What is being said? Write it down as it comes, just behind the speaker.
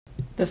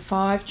The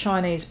Five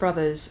Chinese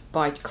Brothers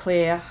by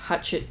Claire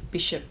Hutchett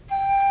Bishop.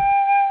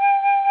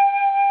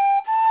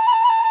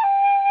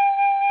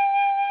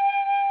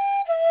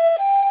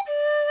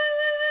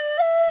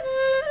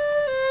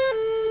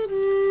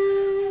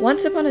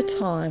 Once upon a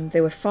time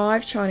there were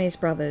 5 Chinese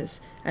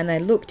brothers, and they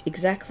looked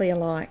exactly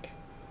alike.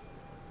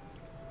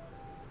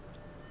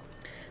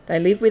 They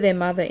lived with their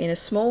mother in a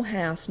small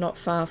house not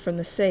far from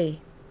the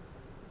sea.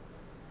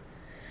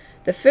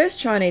 The first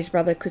Chinese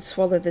brother could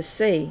swallow the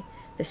sea.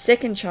 The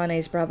second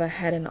Chinese brother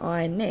had an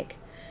iron neck.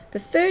 The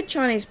third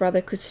Chinese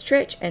brother could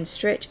stretch and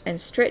stretch and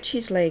stretch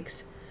his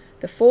legs.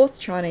 The fourth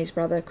Chinese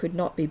brother could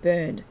not be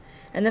burned.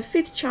 And the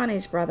fifth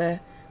Chinese brother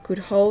could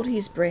hold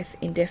his breath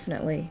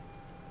indefinitely.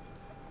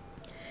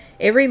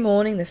 Every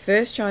morning the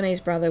first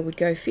Chinese brother would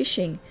go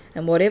fishing,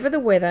 and whatever the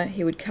weather,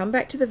 he would come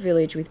back to the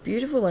village with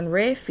beautiful and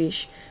rare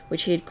fish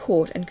which he had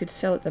caught and could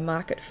sell at the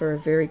market for a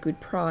very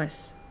good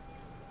price.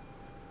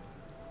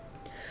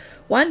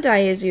 One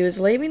day as he was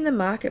leaving the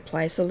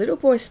marketplace, a little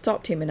boy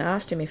stopped him and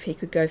asked him if he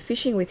could go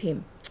fishing with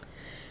him.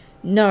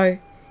 "No,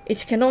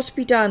 it cannot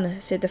be done,"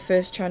 said the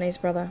first Chinese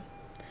brother.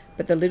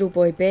 But the little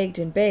boy begged,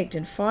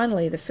 and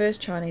finally the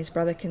first Chinese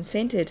brother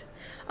consented.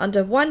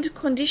 "Under one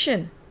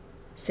condition,"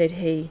 said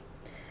he,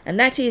 "and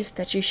that is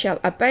that you shall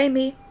obey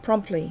me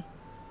promptly."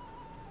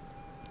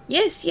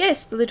 "Yes,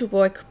 yes," the little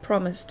boy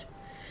promised.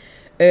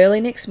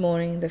 Early next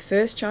morning the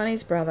first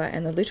Chinese brother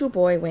and the little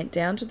boy went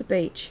down to the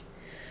beach.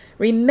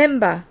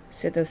 "Remember,"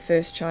 said the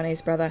first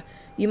Chinese brother,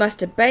 "you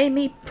must obey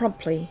me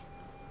promptly.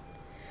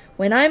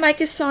 When I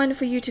make a sign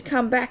for you to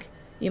come back,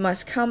 you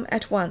must come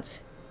at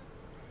once."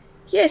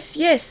 "Yes,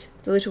 yes,"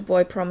 the little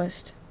boy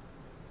promised.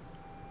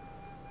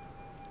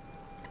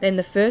 Then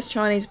the first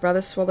Chinese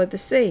brother swallowed the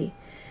sea,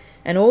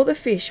 and all the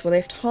fish were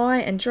left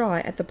high and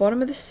dry at the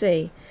bottom of the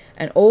sea,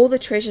 and all the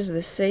treasures of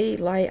the sea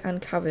lay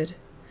uncovered.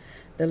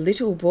 The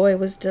little boy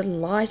was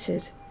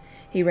delighted.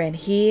 He ran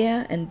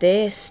here and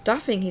there,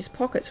 stuffing his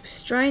pockets with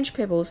strange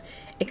pebbles,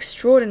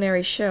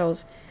 extraordinary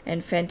shells,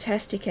 and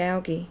fantastic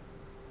algae.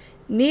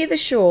 Near the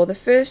shore, the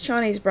first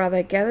Chinese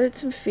brother gathered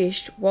some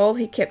fish while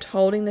he kept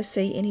holding the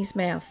sea in his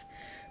mouth.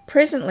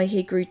 Presently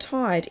he grew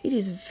tired. It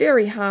is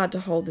very hard to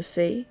hold the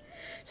sea.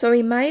 So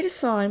he made a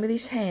sign with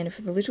his hand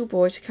for the little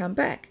boy to come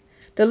back.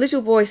 The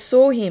little boy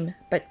saw him,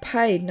 but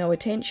paid no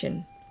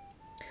attention.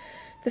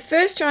 The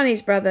first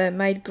Chinese brother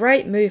made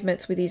great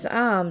movements with his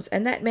arms,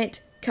 and that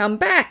meant, "Come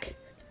back!"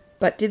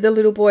 But did the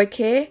little boy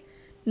care?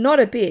 Not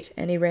a bit,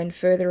 and he ran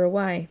further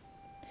away.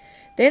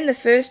 Then the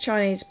first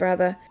Chinese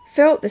brother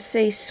felt the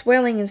sea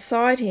swelling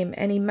inside him,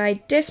 and he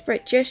made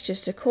desperate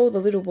gestures to call the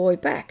little boy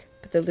back,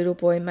 but the little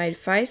boy made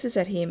faces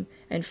at him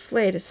and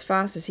fled as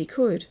fast as he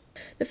could.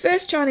 The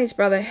first Chinese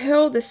brother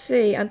held the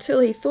sea until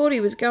he thought he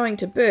was going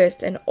to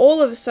burst, and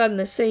all of a sudden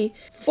the sea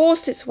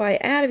forced its way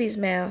out of his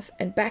mouth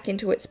and back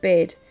into its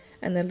bed,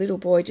 and the little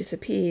boy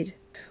disappeared.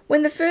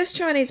 When the first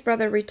Chinese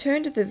brother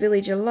returned to the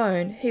village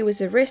alone, he was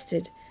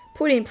arrested,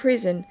 put in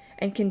prison,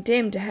 and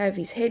condemned to have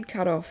his head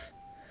cut off.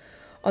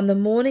 On the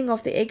morning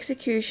of the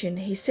execution,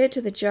 he said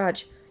to the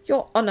judge,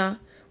 "Your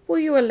Honour, will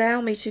you allow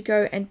me to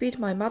go and bid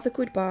my mother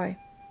goodbye?"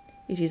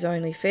 "It is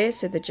only fair,"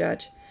 said the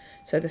judge.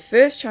 So the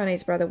first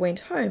Chinese brother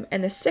went home,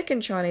 and the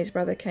second Chinese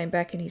brother came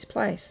back in his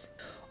place.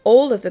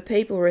 All of the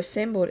people were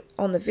assembled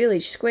on the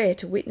village square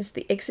to witness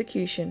the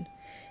execution.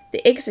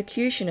 The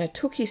executioner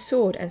took his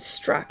sword and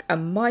struck a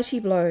mighty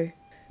blow.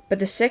 But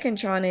the second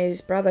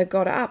Chinese brother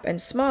got up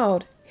and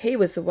smiled. He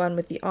was the one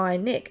with the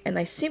iron neck, and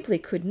they simply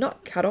could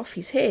not cut off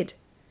his head.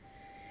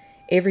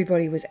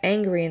 Everybody was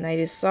angry, and they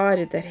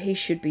decided that he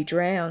should be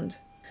drowned.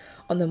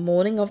 On the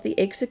morning of the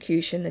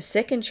execution, the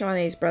second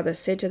Chinese brother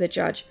said to the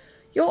judge,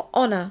 "Your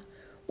Honour,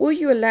 will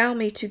you allow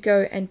me to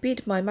go and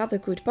bid my mother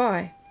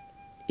goodbye?"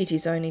 "It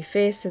is only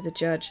fair," said the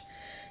judge.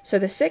 So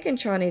the second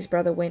Chinese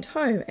brother went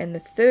home, and the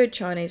third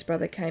Chinese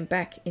brother came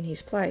back in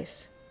his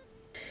place.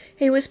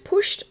 He was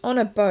pushed on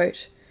a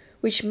boat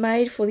which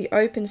made for the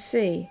open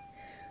sea.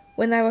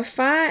 When they were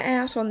far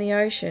out on the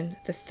ocean,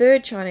 the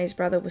third Chinese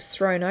brother was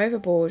thrown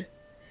overboard.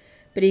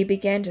 But he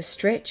began to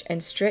stretch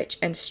and stretch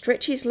and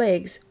stretch his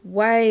legs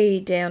way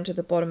down to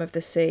the bottom of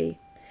the sea,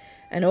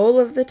 and all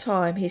of the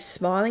time his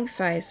smiling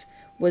face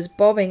was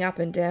bobbing up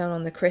and down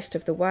on the crest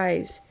of the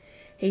waves.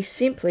 He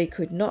simply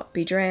could not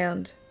be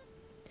drowned.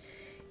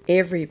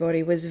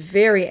 Everybody was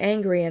very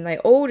angry, and they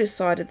all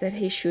decided that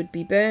he should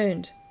be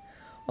burned.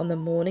 On the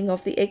morning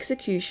of the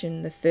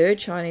execution, the third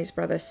Chinese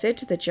brother said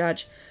to the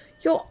judge,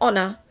 "Your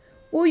Honour,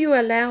 will you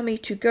allow me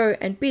to go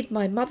and bid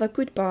my mother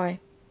goodbye?"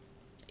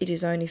 "It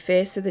is only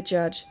fair," said the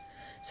judge.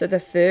 So the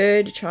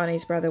third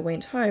Chinese brother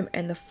went home,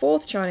 and the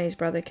fourth Chinese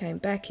brother came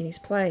back in his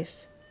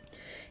place.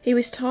 He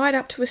was tied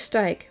up to a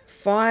stake,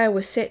 fire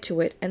was set to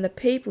it, and the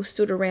people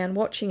stood around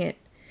watching it.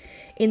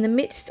 In the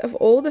midst of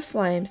all the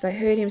flames they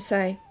heard him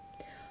say,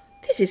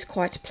 "This is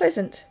quite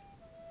pleasant."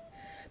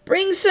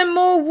 "Bring some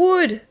more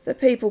wood," the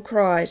people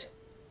cried,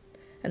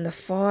 and the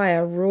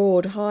fire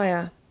roared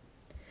higher.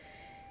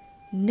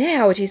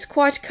 "Now it is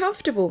quite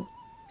comfortable,"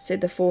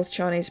 said the fourth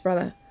Chinese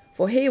brother,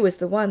 for he was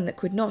the one that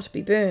could not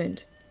be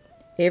burned.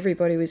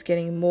 Everybody was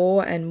getting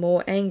more and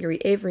more angry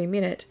every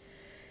minute,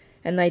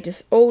 and they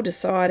just all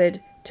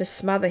decided to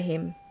smother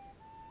him.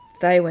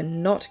 They were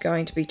not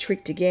going to be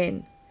tricked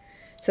again.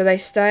 So they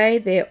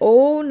stayed there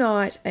all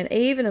night and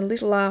even a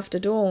little after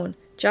dawn,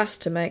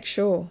 just to make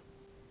sure.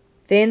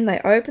 Then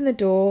they opened the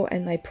door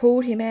and they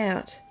pulled him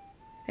out,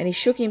 and he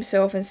shook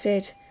himself and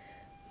said,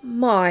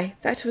 "My,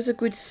 that was a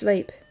good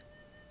sleep."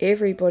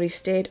 Everybody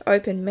stared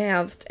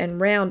open-mouthed and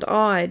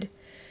round-eyed,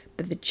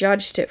 but the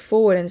judge stepped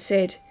forward and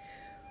said,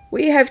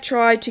 "We have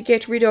tried to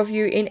get rid of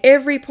you in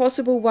every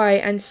possible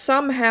way, and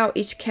somehow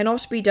it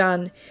cannot be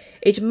done.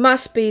 It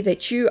must be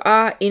that you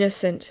are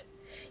innocent."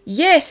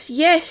 "Yes,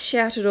 yes,"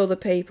 shouted all the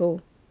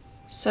people.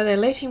 So they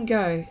let him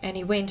go, and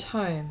he went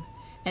home,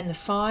 and the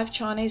 5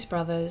 Chinese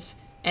brothers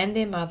and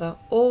their mother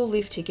all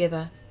lived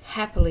together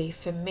happily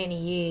for many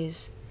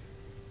years.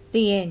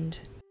 The end.